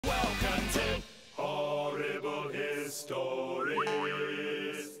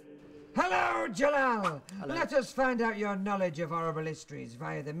Stories. Hello, Jalaal! Hello. Let us find out your knowledge of horrible histories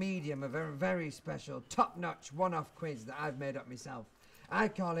via the medium of a very special, top-notch, one-off quiz that I've made up myself. I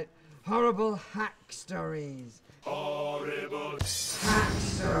call it Horrible Hackstories. Horrible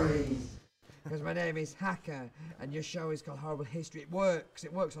Hackstories! Because my name is Hacker, and your show is called Horrible History. It works.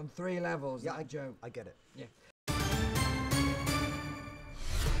 It works on 3 levels. Yeah, That joke. I get it. Yeah.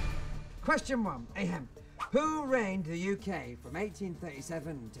 Question 1. Ahem. Who reigned the UK from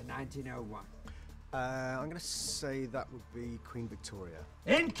 1837 to 1901? I'm going to say that would be Queen Victoria.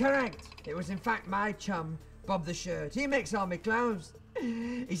 Incorrect! It was in fact my chum, Bob the Shirt. He makes all my clothes.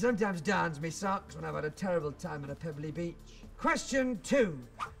 He sometimes darns me socks when I've had a terrible time on a pebbly beach. Question 2.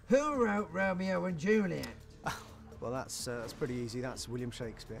 Who wrote Romeo and Juliet? Well, that's pretty easy. That's William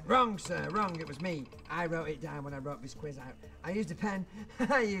Shakespeare. Wrong, sir, wrong. It was me. I wrote it down when I wrote this quiz out. I used a pen.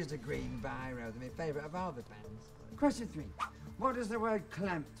 I used a green biro. They're my favourite of all the pens. Question 3. What does the word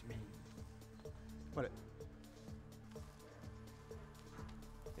clamped mean? Well, it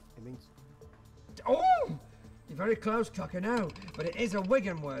means... Oh! You're very close, Cocker, no. But it is a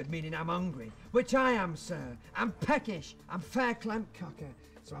Wigan word meaning I'm hungry. Which I am, sir. I'm peckish. I'm fair clamped, Cocker.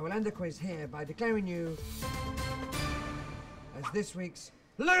 So I will end the quiz here by declaring you as this week's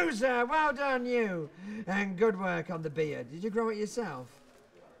loser. Well done, you. And good work on the beard. Did you grow it yourself?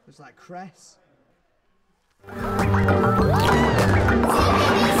 It's like cress.